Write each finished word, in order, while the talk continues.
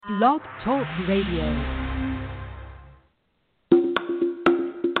Blog Talk Radio.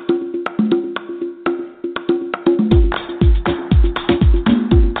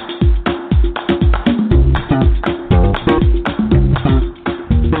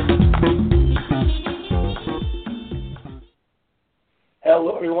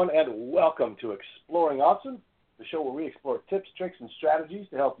 Hello, everyone, and welcome to Exploring Awesome, the show where we explore tips, tricks, and strategies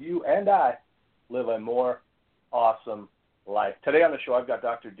to help you and I live a more awesome life. Today on the show, I've got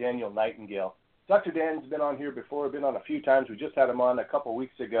Dr. Daniel Nightingale. Dr. Dan's been on here before, been on a few times. We just had him on a couple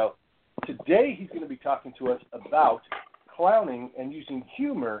weeks ago. Today, he's going to be talking to us about clowning and using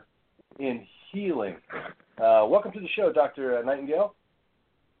humor in healing. Welcome to the show, Dr. Nightingale.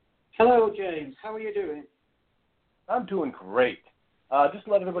 Hello, James. How are you doing? I'm doing great. Just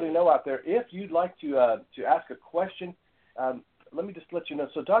to let everybody know out there, if you'd like to ask a question, let me just let you know.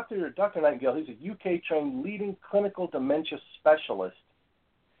 So Dr. Nightingale, he's a UK-trained leading clinical dementia specialist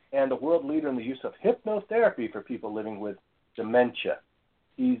and a world leader in the use of hypnotherapy for people living with dementia.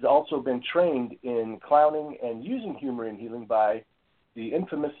 He's also been trained in clowning and using humor in healing by the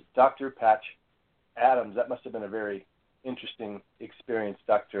infamous Dr. Patch Adams. That must have been a very interesting experience,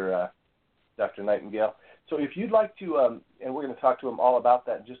 Dr. Nightingale. So if you'd like to, and we're going to talk to him all about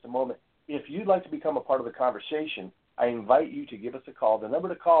that in just a moment, if you'd like to become a part of the conversation, I invite you to give us a call. The number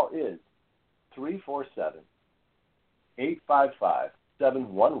to call is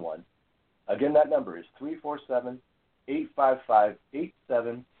 347-855-711. Again, that number is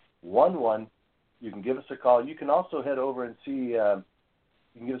 347-855-8711. You can give us a call. You can also head over and see, you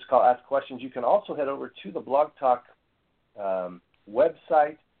can give us a call, ask questions. You can also head over to the Blog Talk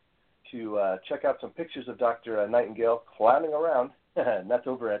website to check out some pictures of Dr. Nightingale clowning around, and that's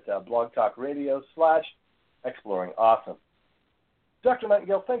over at Blog Talk Radio /Exploring Awesome. Dr.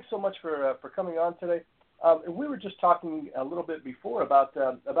 Nightingale, thanks so much for coming on today. We were just talking a little bit before about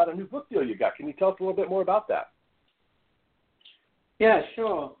a new book deal you got. Can you tell us a little bit more about that? Yeah,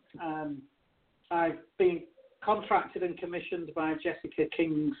 sure. I've been contracted and commissioned by Jessica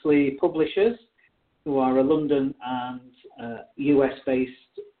Kingsley Publishers, who are a London and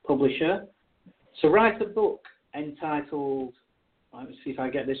US-based publisher, to write a book entitled, let me see if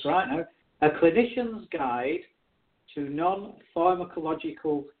I get this right now, A Clinician's Guide to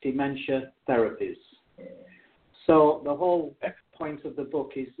Non-Pharmacological Dementia Therapies. So the whole point of the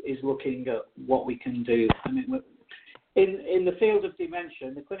book is looking at what we can do. I mean, in the field of dementia,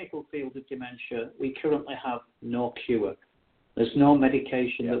 in the clinical field of dementia, we currently have no cure. There's no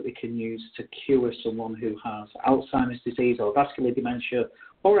medication that we can use to cure someone who has Alzheimer's disease or vascular dementia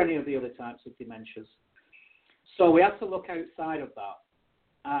or any of the other types of dementias. So we have to look outside of that.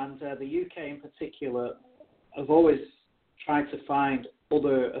 And the UK in particular have always tried to find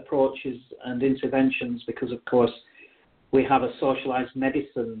other approaches and interventions because, of course, we have a socialised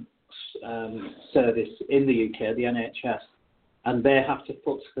medicine service in the UK, the NHS, and they have to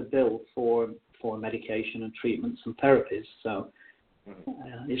foot the bill for medication and treatments and therapies. So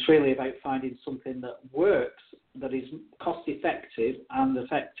it's really about finding something that works, that is cost-effective and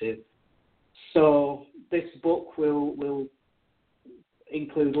effective. So this book will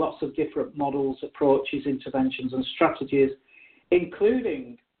include lots of different models, approaches, interventions and strategies,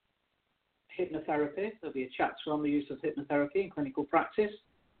 including hypnotherapy. There'll be a chapter on the use of hypnotherapy in clinical practice,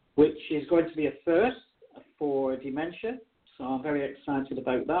 which is going to be a first for dementia. So I'm very excited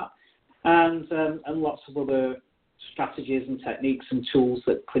about that. And lots of other strategies and techniques and tools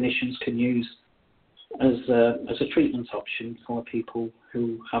that clinicians can use as a treatment option for people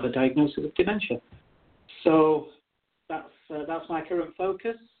who have a diagnosis of dementia. So that's my current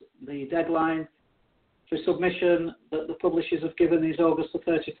focus. The deadline for submission that the publishers have given is August the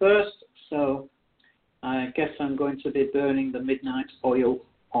 31st. So I guess I'm going to be burning the midnight oil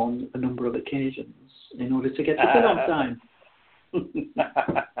on a number of occasions in order to get it in on time.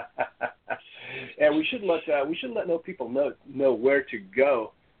 And we should let people know where to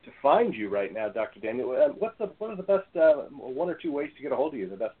go to find you right now, Dr. Daniel. What are the best one or two ways to get a hold of you?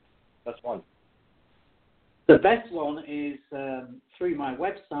 The best one. The best one is through my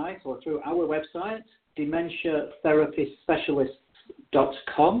website or through our website,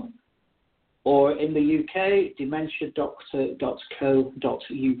 dementiatherapyspecialists.com, or in the UK,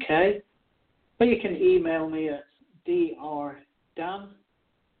 dementiadoctor.co.uk. Or you can email me at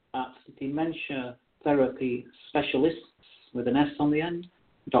drdan@dementiatherapyspecialists with an S on the end,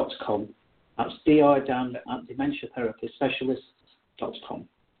 .com. That's drdan@dementiatherapyspecialists.com.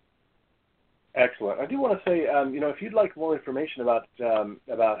 Excellent. I do want to say, if you'd like more information about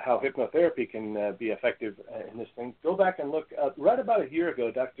how hypnotherapy can be effective in this thing, go back and look. Right about a year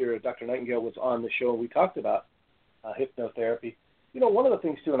ago, Dr. Nightingale was on the show, and we talked about hypnotherapy. one of the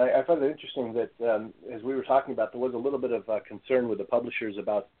things too, and I found it interesting that as we were talking about, there was a little bit of concern with the publishers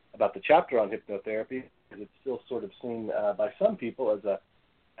about the chapter on hypnotherapy, because it's still sort of seen by some people as a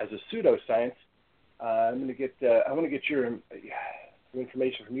pseudoscience. I want to get your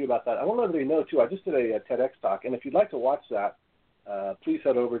information from you about that. I want everybody to know too. I just did a TEDx talk, and if you'd like to watch that, please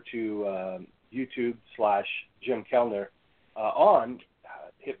head over to YouTube/Jim Kellner on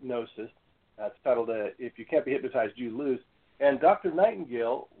hypnosis. It's titled "If You Can't Be Hypnotized, You Lose." And Dr.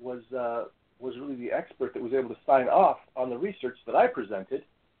 Nightingale was really the expert that was able to sign off on the research that I presented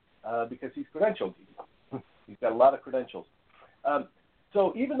because he's credentialed. He's got a lot of credentials.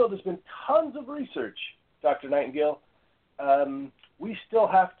 So even though there's been tons of research, Dr. Nightingale, we still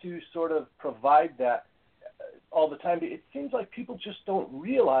have to sort of provide that all the time. It seems like people just don't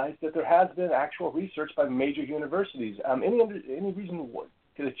realize that there has been actual research by major universities. Any reason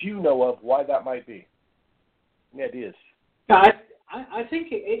that you know of why that might be? Any ideas? I think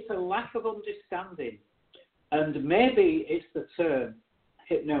it's a lack of understanding, and maybe it's the term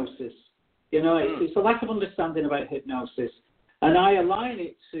hypnosis. It's a lack of understanding about hypnosis, and I align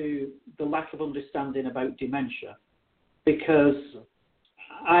it to the lack of understanding about dementia, because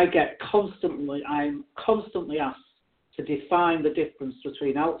I'm constantly asked to define the difference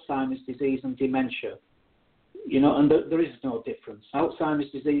between Alzheimer's disease and dementia. And there is no difference.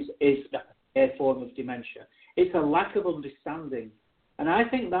 Alzheimer's disease is a form of dementia. It's a lack of understanding. And I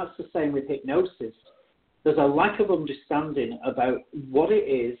think that's the same with hypnosis. There's a lack of understanding about what it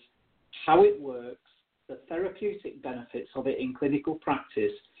is, how it works, the therapeutic benefits of it in clinical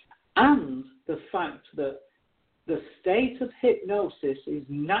practice, and the fact that the state of hypnosis is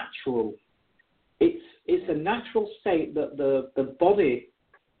natural. It's a natural state that the body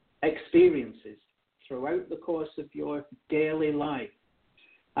experiences throughout the course of your daily life.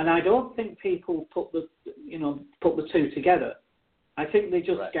 And I don't think people put the two together. I think they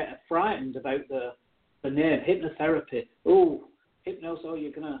just get frightened about the name hypnotherapy. Oh, hypnosis. Oh,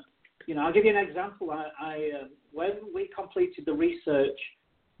 you're gonna. I'll give you an example. When we completed the research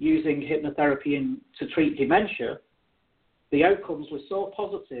using hypnotherapy to treat dementia, the outcomes were so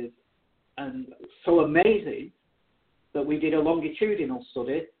positive and so amazing that we did a longitudinal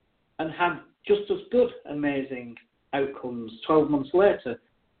study and had just as good amazing outcomes 12 months later.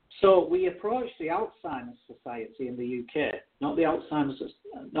 So we approached the Alzheimer's Society in the UK, not the Alzheimer's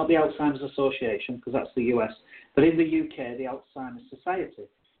Association, because that's the US, but in the UK, the Alzheimer's Society,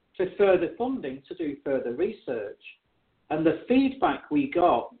 for further funding to do further research. And the feedback we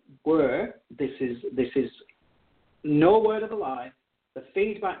got were, this is no word of a lie, the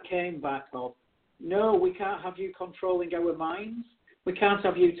feedback came back of, no, we can't have you controlling our minds. We can't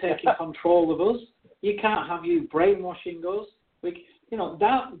have you taking control of us. You can't have you brainwashing us.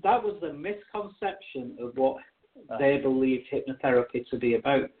 That was the misconception of what they believed hypnotherapy to be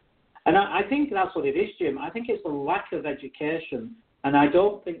about. And I think that's what it is, Jim. I think it's a lack of education, and I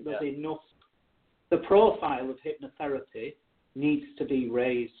don't think there's enough. The profile of hypnotherapy needs to be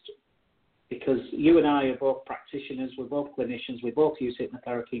raised, because you and I are both practitioners, we're both clinicians, we both use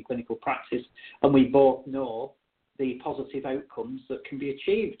hypnotherapy in clinical practice, and we both know the positive outcomes that can be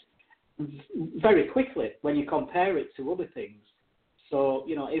achieved very quickly when you compare it to other things. So,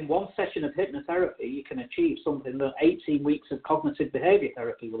 in one session of hypnotherapy, you can achieve something that 18 weeks of cognitive behavior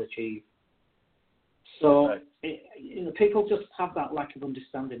therapy will achieve. So, people just have that lack of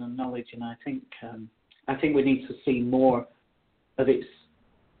understanding and knowledge, and I think we need to see more of its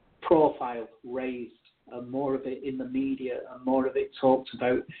profile raised, and more of it in the media, and more of it talked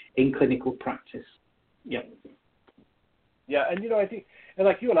about in clinical practice. Yeah. Yeah, and I think, and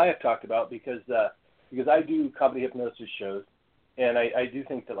like you and I have talked about, because I do comedy hypnosis shows, and I do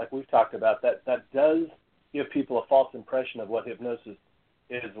think that, like we've talked about, that does give people a false impression of what hypnosis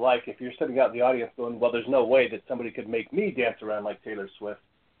is like. If you're sitting out in the audience going, well, there's no way that somebody could make me dance around like Taylor Swift,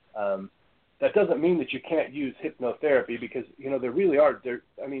 that doesn't mean that you can't use hypnotherapy, because, there really are.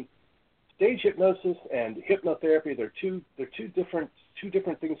 Stage hypnosis and hypnotherapy, they're two different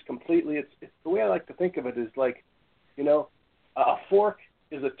things completely. It's the way I like to think of it is like, a fork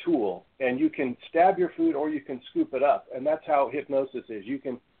is a tool, and you can stab your food or you can scoop it up, and that's how hypnosis is. You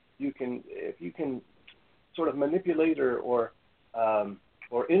can if you can sort of manipulate or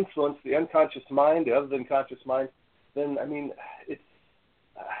influence the unconscious mind, the other unconscious mind, then it's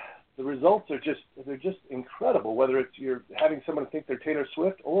the results are just incredible. Whether it's you're having someone think they're Taylor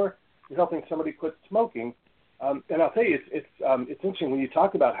Swift or you're helping somebody quit smoking, and I'll tell you, it's interesting when you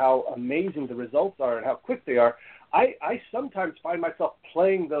talk about how amazing the results are and how quick they are. I sometimes find myself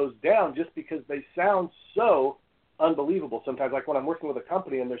playing those down just because they sound so unbelievable. Sometimes, like when I'm working with a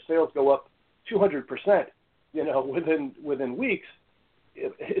company and their sales go up 200%, within weeks,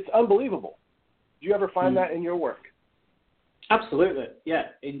 it's unbelievable. Do you ever find that in your work? Absolutely, yeah,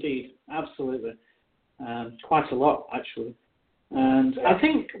 indeed, absolutely. Quite a lot, actually. And I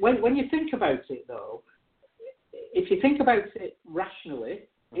think when you think about it, though, if you think about it rationally,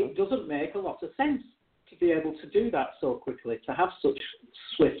 it doesn't make a lot of sense to be able to do that so quickly, to have such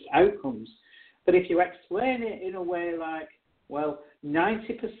swift outcomes. But if you explain it in a way like, well,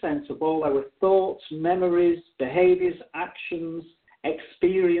 90% of all our thoughts, memories, behaviors, actions,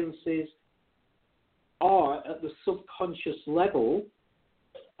 experiences are at the subconscious level,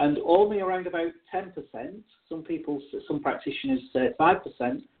 and only around about 10%, some practitioners say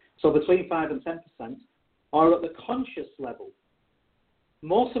 5%, so between 5 and 10%, are at the conscious level.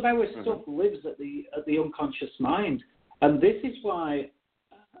 Most of our stuff lives at the unconscious mind, and this is why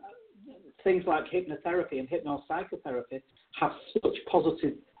things like hypnotherapy and hypnopsychotherapy have such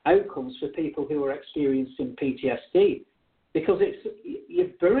positive outcomes for people who are experiencing PTSD, because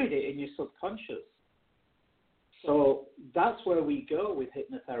you've buried it in your subconscious. So that's where we go with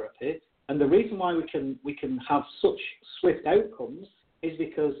hypnotherapy, and the reason why we can have such swift outcomes is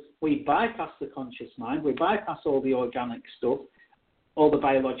because we bypass the conscious mind, we bypass all the organic stuff, all the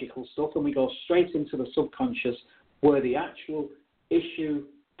biological stuff, and we go straight into the subconscious, where the actual issue,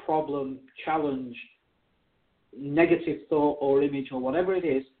 problem, challenge, negative thought or image or whatever it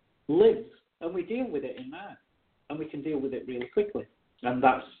is lives, and we deal with it in there, and we can deal with it really quickly. And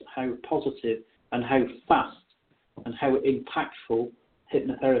that's how positive and how fast and how impactful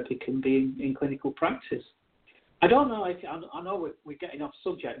hypnotherapy can be in clinical practice. I don't know if, I know we're getting off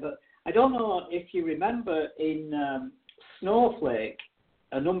subject, but I don't know if you remember in Snowflake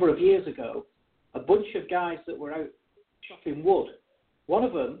a number of years ago, a bunch of guys that were out chopping wood. One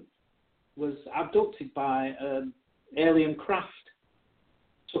of them was abducted by alien craft,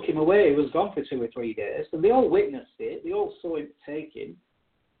 took him away. He was gone for 2 or 3 days, and they all witnessed it. They all saw him take him,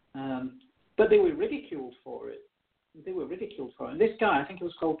 but they were ridiculed for it. And this guy, I think it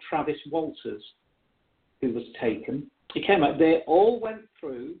was called Travis Walters, who was taken. He came out. They all went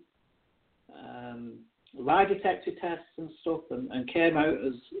through lie detector tests and stuff, and came out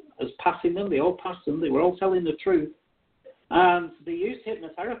as passing them. They all passed them. They were all telling the truth. And they used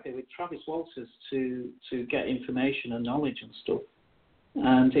hypnotherapy with Travis Walters to get information and knowledge and stuff.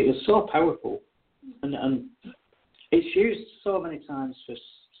 And it was so powerful. And it's used so many times for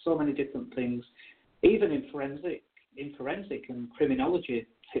so many different things. Even in forensic and criminology,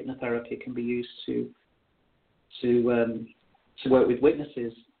 hypnotherapy can be used to work with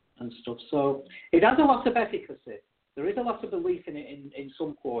witnesses and stuff. So it has a lot of efficacy. There is a lot of belief in it in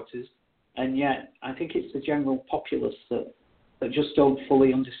some quarters, and yet I think it's the general populace that just don't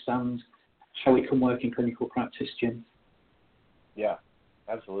fully understand how it can work in clinical practice, Jim. Yeah,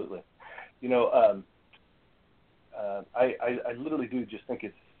 absolutely. You know, I literally do just think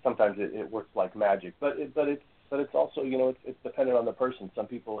sometimes it works like magic, but it's also, you know, it's dependent on the person. Some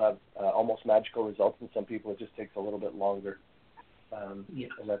people have almost magical results, and some people it just takes a little bit longer. And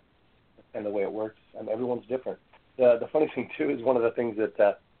that's kind of the way it works. And everyone's different. The funny thing too is one of the things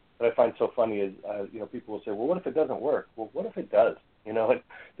that I find so funny is you know, people will say, well, what if it doesn't work? Well, what if it does? You know,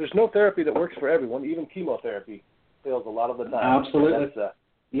 there's no therapy that works for everyone. Even chemotherapy fails a lot of the time. Absolutely.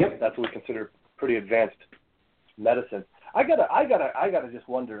 That's what we consider pretty advanced medicine. I gotta just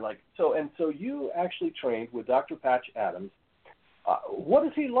wonder, like, so you actually trained with Dr. Patch Adams. What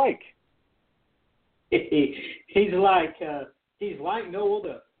is he like? He's like no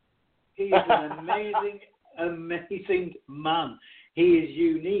other. He's an amazing man. He is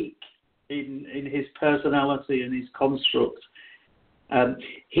unique in his personality and his construct.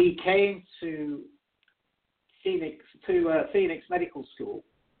 He came to Phoenix Medical School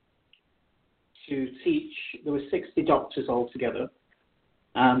to teach. There were 60 doctors altogether,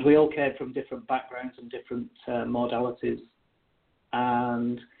 and we all came from different backgrounds and different modalities.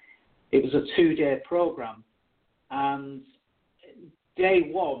 And it was a 2-day program. And day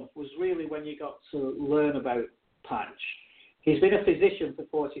one was really when you got to learn about Patch. He's been a physician for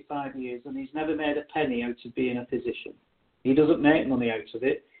 45 years, and he's never made a penny out of being a physician. He doesn't make money out of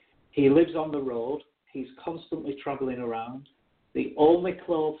it. He lives on the road. He's constantly traveling around. The only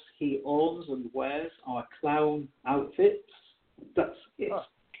clothes he owns and wears are clown outfits. That's it.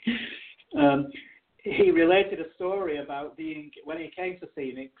 He related a story about when he came to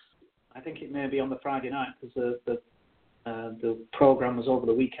Phoenix. I think it may be on the Friday night, because the program was over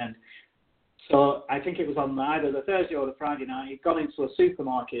the weekend. So I think it was on either the Thursday or the Friday night. He'd gone into a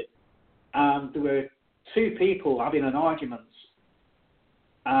supermarket, and there were 2 people having an argument.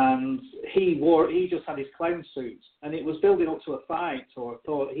 And he just had his clown suit, and it was building up to a fight, or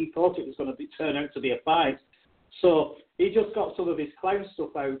he thought it was going to turn out to be a fight. So he just got some of his clown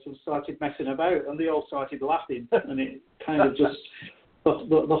stuff out and started messing about, and they all started laughing, and it kind of just,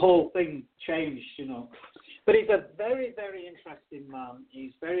 the whole thing changed, you know. But he's a very, very interesting man.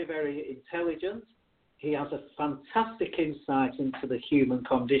 He's very, very intelligent. He has a fantastic insight into the human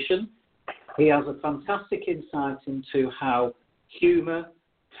condition. He has a fantastic insight into how humour,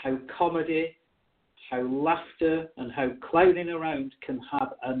 how comedy, how laughter and how clowning around can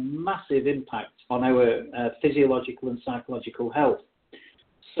have a massive impact on our physiological and psychological health.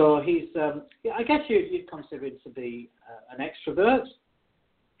 So he's, I guess you'd consider him to be an extrovert.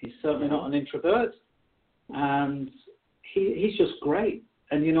 He's certainly not an introvert. And he's just great.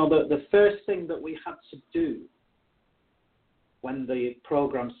 And, you know, the first thing that we had to do when the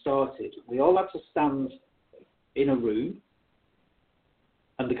program started, we all had to stand in a room.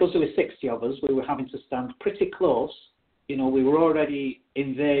 And because there were 60 of us, we were having to stand pretty close. You know, we were already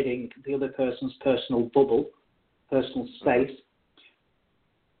invading the other person's personal bubble, personal space.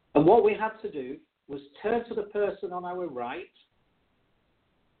 And what we had to do was turn to the person on our right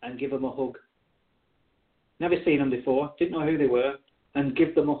and give them a hug. Never seen them before, didn't know who they were, and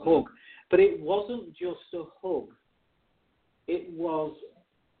give them a hug. But it wasn't just a hug. It was,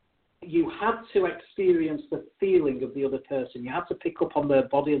 you had to experience the feeling of the other person. You had to pick up on their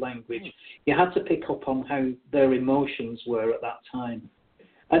body language. You had to pick up on how their emotions were at that time.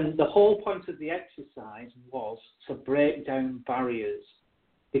 And the whole point of the exercise was to break down barriers,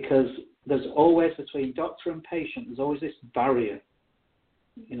 because there's always, between doctor and patient, there's always this barrier.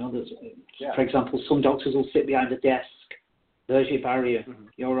 You know, for example, some doctors will sit behind a desk. There's your barrier. Mm-hmm.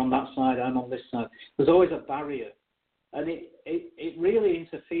 You're on that side, I'm on this side. There's always a barrier. And it really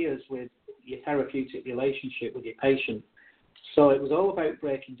interferes with your therapeutic relationship with your patient. So it was all about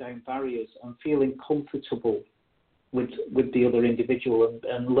breaking down barriers and feeling comfortable with the other individual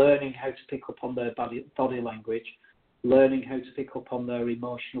and learning how to pick up on their body language, learning how to pick up on their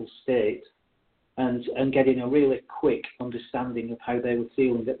emotional state, and getting a really quick understanding of how they were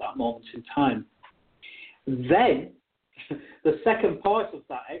feeling at that moment in time. Then, the second part of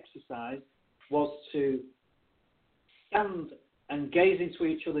that exercise was to stand and gaze into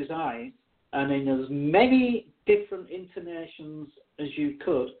each other's eyes, and in as many different intonations as you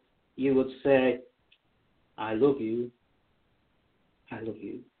could, you would say, I love you, I love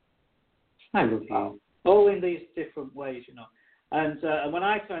you, I love you. All in these different ways, you know. And when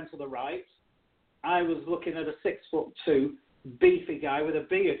I turned to the right, I was looking at a 6'2" beefy guy with a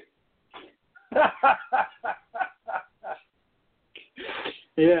beard.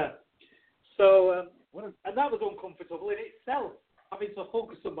 Yeah. So, and that was uncomfortable in itself, having to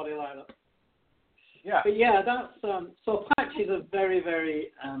hug somebody like that. Yeah. But yeah, that's so Patch is a very, very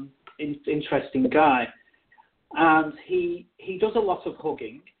interesting guy, and he does a lot of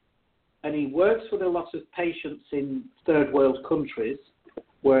hugging, and he works with a lot of patients in third world countries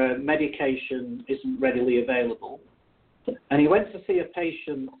where medication isn't readily available. And he went to see a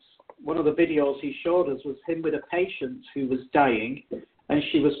patient. One of the videos he showed us was him with a patient who was dying, and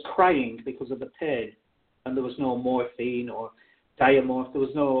she was crying because of the pain, and there was no morphine or Diamorph. There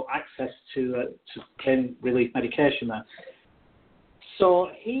was no access to pain relief medication there. So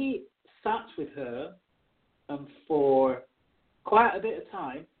he sat with her, and for quite a bit of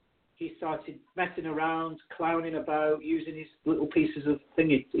time, he started messing around, clowning about, using his little pieces of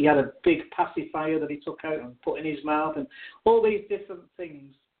thing. He had a big pacifier that he took out and put in his mouth, and all these different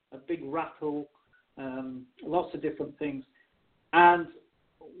things, a big rattle, lots of different things. And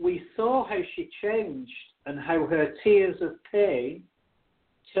we saw how she changed and how her tears of pain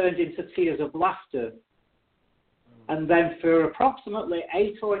turned into tears of laughter. And then for approximately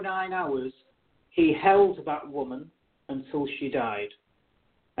 8 or 9 hours, he held that woman until she died.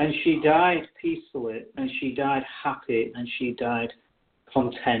 And she died peacefully, and she died happy, and she died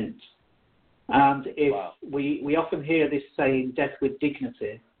content. And we often hear this saying, death with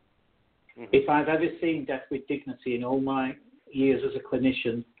dignity. Mm-hmm. If I've ever seen death with dignity in all my years as a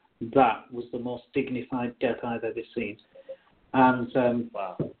clinician, that was the most dignified death I've ever seen. And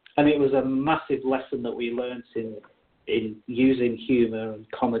and it was a massive lesson that we learned in using humour and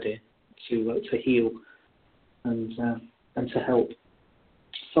comedy to heal and to help.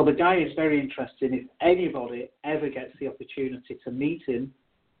 So the guy is very interesting. If anybody ever gets the opportunity to meet him,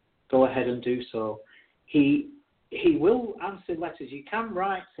 go ahead and do so. He will answer letters. You can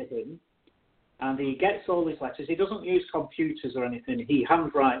write to him, and he gets all his letters. He doesn't use computers or anything. He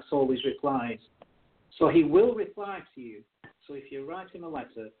handwrites all his replies. So he will reply to you. So if you write him a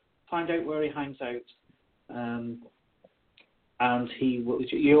letter, find out where he hangs out, and he will.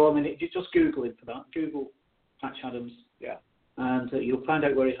 You just Google him for that. Google Patch Adams. Yeah. and you'll find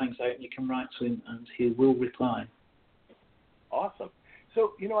out where he hangs out, and you can write to him, and he will reply. Awesome.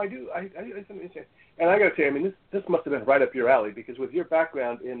 So, I and I got to say, I mean, this must have been right up your alley, because with your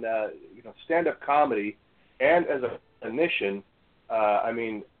background in, stand-up comedy and as a clinician, I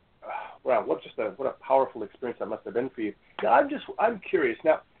mean, wow, what a powerful experience that must have been for you. Now, I'm curious.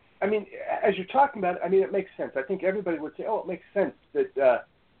 Now, I mean, as you're talking about it, I mean, it makes sense. I think everybody would say, it makes sense that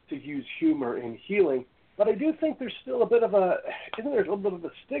to use humor in healing. But I do think there's still isn't there a little bit of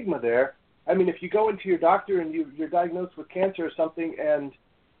a stigma there? I mean, if you go into your doctor and you're diagnosed with cancer or something,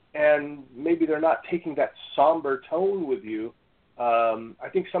 and maybe they're not taking that somber tone with you, I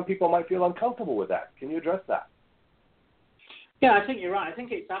think some people might feel uncomfortable with that. Can you address that? Yeah, I think you're right. I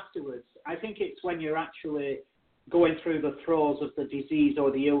think it's afterwards. I think it's when you're actually going through the throes of the disease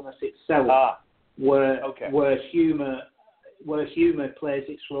or the illness itself where humor plays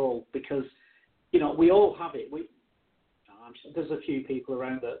its role, because we all have it. There's a few people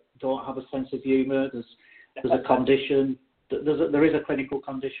around that don't have a sense of humor. There's a condition. There is a clinical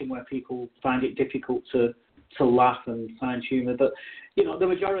condition where people find it difficult to laugh and find humor. But the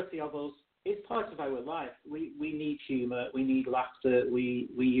majority of us, it's part of our life. We need humor. We need laughter. We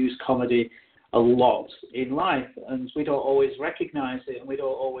use comedy a lot in life, and we don't always recognize it, and we don't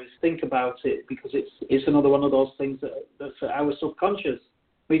always think about it, because it's another one of those things that's our subconscious.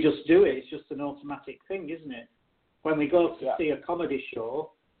 We just do it. It's just an automatic thing, isn't it? When we go to see a comedy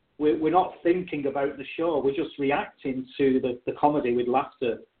show, we're not thinking about the show. We're just reacting to the comedy with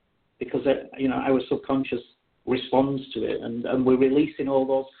laughter, because our subconscious responds to it, and we're releasing all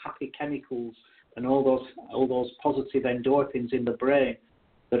those happy chemicals and all those positive endorphins in the brain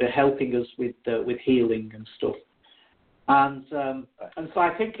that are helping us with healing and stuff. And so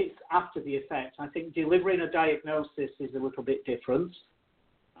I think it's after the effect. I think delivering a diagnosis is a little bit different.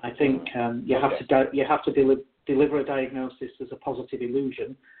 I think you have to deliver a diagnosis as a positive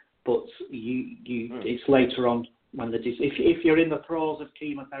illusion, but it's later on when if you're in the throes of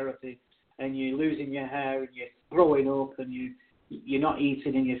chemotherapy and you're losing your hair and you're growing up and you're not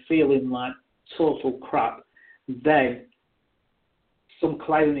eating and you're feeling like total crap, then some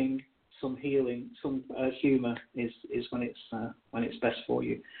clowning, some healing, some humour is when it's best for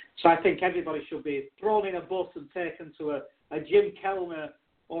you. So I think everybody should be thrown in a bus and taken to a Jim Kellner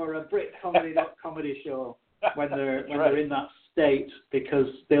or a Brit comedy show when they're in that state, because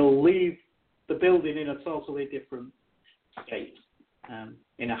they'll leave the building in a totally different state,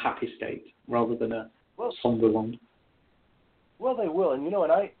 in a happy state rather than a somber one. Well, they will, and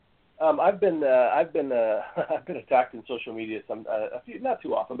I've been attacked in social media not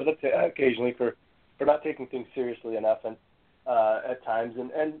too often, but occasionally for not taking things seriously enough, and at times,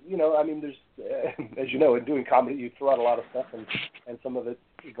 and I mean, there's as you know, in doing comedy, you throw out a lot of stuff, and some of it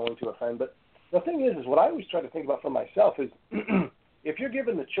is going to offend. But the thing is what I always try to think about for myself is if you're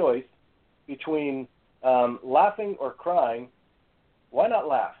given the choice between laughing or crying, why not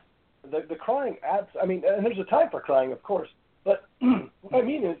laugh? The crying I mean, and there's a time for crying, of course. But what I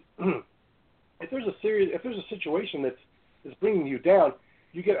mean is, if there's a situation that's bringing you down,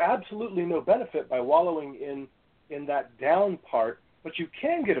 you get absolutely no benefit by wallowing in that down part. But you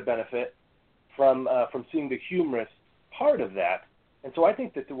can get a benefit from seeing the humorous part of that. And so I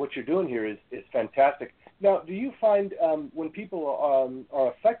think that what you're doing here is fantastic. Now, do you find when people are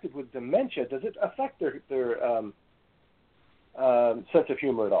affected with dementia, does it affect their sense of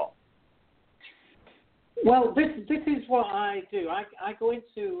humor at all? Well, this is what I do. I go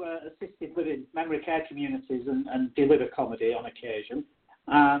into assisted living memory care communities and deliver comedy on occasion.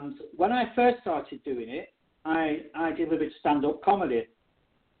 And when I first started doing it, I delivered stand-up comedy,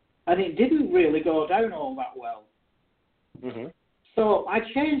 and it didn't really go down all that well. Mm-hmm. So I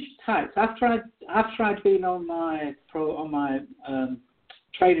changed types after I'd been on my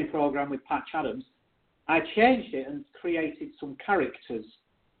training program with Patch Adams. I changed it and created some characters.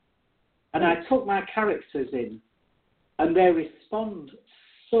 And I took my characters in, and they respond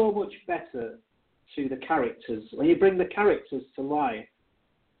so much better to the characters. When you bring the characters to life,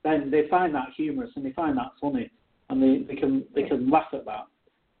 then they find that humorous and they find that funny, and they can laugh at that.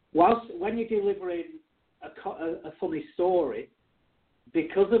 Whilst when you're delivering a funny story,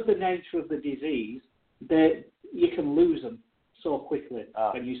 because of the nature of the disease, you can lose them so quickly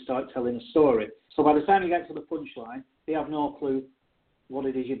when you start telling a story. So by the time you get to the punchline, they have no clue what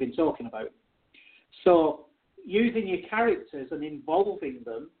it is you've been talking about. So using your characters and involving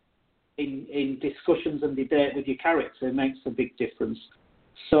them in discussions and debate with your character makes a big difference.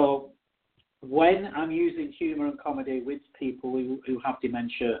 So when I'm using humour and comedy with people who have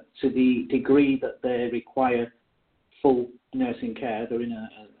dementia to the degree that they require full nursing care, they're in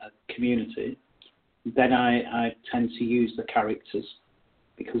a community, then I tend to use the characters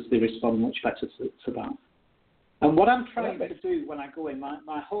because they respond much better to that. And what I'm trying to do when I go in,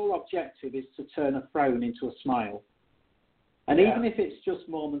 my whole objective is to turn a frown into a smile. And even if it's just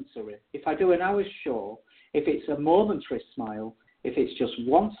momentary, if I do an hour's show, if it's a momentary smile, if it's just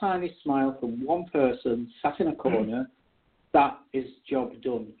one tiny smile from one person sat in a corner, that is job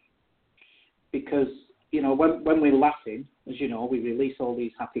done. Because, you know, when we're laughing, as you know, we release all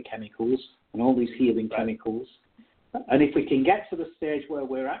these happy chemicals and all these healing chemicals. And if we can get to the stage where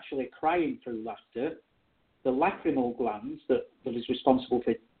we're actually crying through laughter, the lacrimal glands that is responsible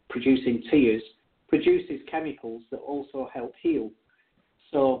for producing tears produces chemicals that also help heal.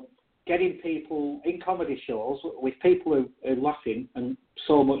 So getting people in comedy shows with people who are laughing and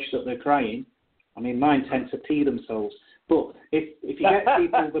so much that they're crying, I mean, mine tend to pee themselves. But if you get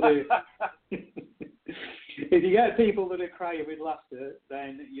people that are if you get people that are crying with laughter,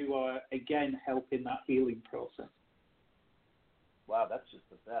 then you are again helping that healing process. Wow, that's just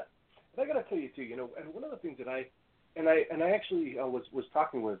the best. But I got to tell you too, you know, and one of the things that I actually was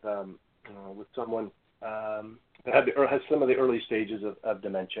talking with someone that has some of the early stages of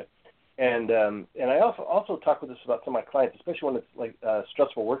dementia, and I also talk with this about some of my clients, especially when it's like a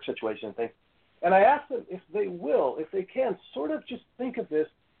stressful work situation and things. And I ask them if they can, sort of just think of this.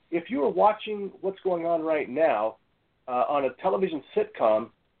 If you were watching what's going on right now on a television sitcom,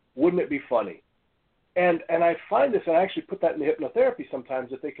 wouldn't it be funny? And I find this, and I actually put that in the hypnotherapy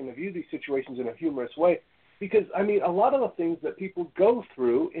sometimes, that they can view these situations in a humorous way. Because, I mean, a lot of the things that people go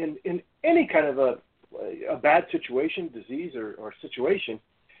through in any kind of a bad situation, disease or situation,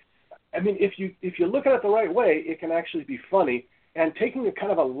 I mean, if you look at it the right way, it can actually be funny. And taking a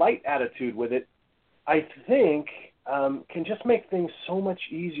kind of a light attitude with it, I think, can just make things so much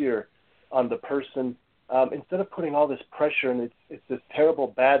easier on the person instead of putting all this pressure and it's this terrible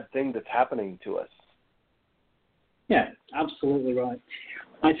bad thing that's happening to us. Yeah, absolutely right.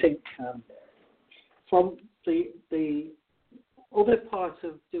 I think from the other part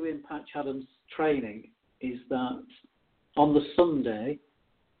of doing Patch Adams training is that on the Sunday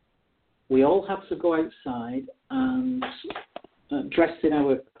we all have to go outside and dressed in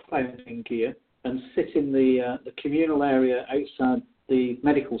our clowning gear and sit in the communal area outside the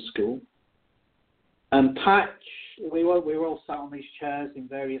medical school. And Patch, we were all sat on these chairs in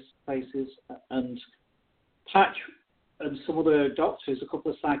various places, and Patch and some other doctors, a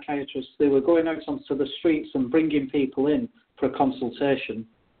couple of psychiatrists, they were going out onto the streets and bringing people in for a consultation.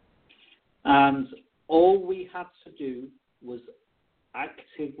 And all we had to do was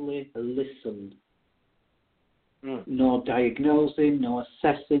actively listen. No diagnosing, no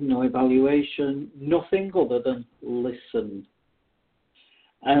assessing, no evaluation, nothing other than listen.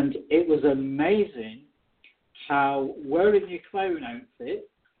 And it was amazing how wearing your clown outfit,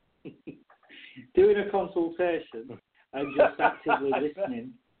 doing a consultation and just actively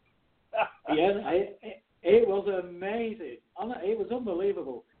listening. Yeah, it was amazing. It was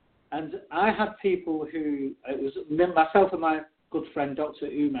unbelievable. And I had people who, it was myself and my good friend Dr.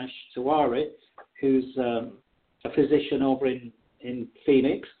 Umesh Tiwari, who's a physician over in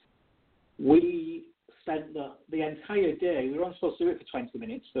Phoenix. We spent the entire day, we were only supposed to do it for 20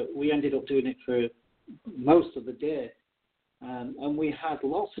 minutes, but we ended up doing it for most of the day. And we had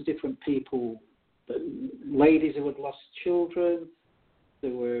lots of different people, ladies who had lost children,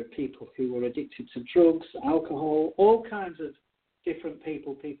 there were people who were addicted to drugs, alcohol, all kinds of different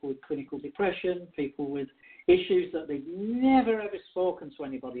people with clinical depression, people with issues that they'd never ever spoken to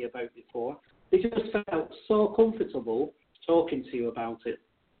anybody about before. They just felt so comfortable talking to you about it.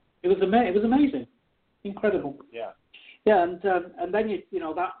 It was amazing, incredible. Yeah. Yeah, and then you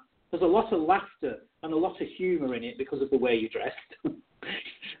know that there's a lot of laughter and a lot of humour in it because of the way you dressed,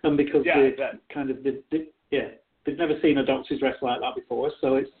 and because they've never seen a doctor's dress like that before.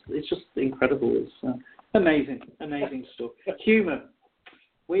 So it's just incredible. It's amazing stuff. Humour,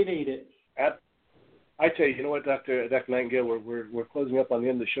 we need it. I tell you, you know what, Dr. Nightingale, we're closing up on the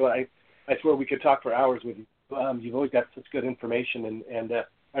end of the show. I swear we could talk for hours with you. You've always got such good information, and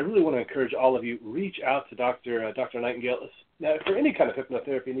I really want to encourage all of you, reach out to Dr. Nightingale for any kind of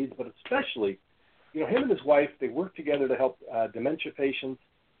hypnotherapy needs, but especially, you know, him and his wife, they work together to help dementia patients.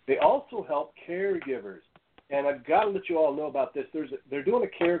 They also help caregivers, and I've got to let you all know about this. They're doing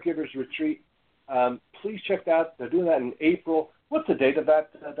a caregivers retreat. Please check that out. They're doing that in April. What's the date of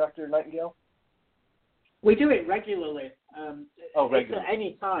that, Dr. Nightingale? We do it regularly. Regularly. It's at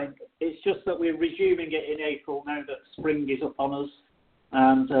any time. It's just that we're resuming it in April now that spring is upon us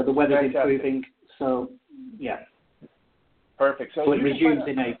and the weather's improving. So, yeah. Perfect. So it resumes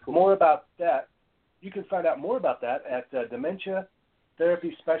in April. More about that. You can find out more about that at Dementia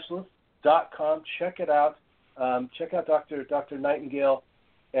Therapy Specialist www.drnightingale.com. Check it out. Check out Dr. Nightingale.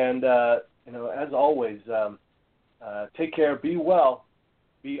 And, as always, take care, be well,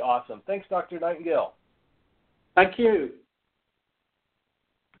 be awesome. Thanks, Dr. Nightingale. Thank you.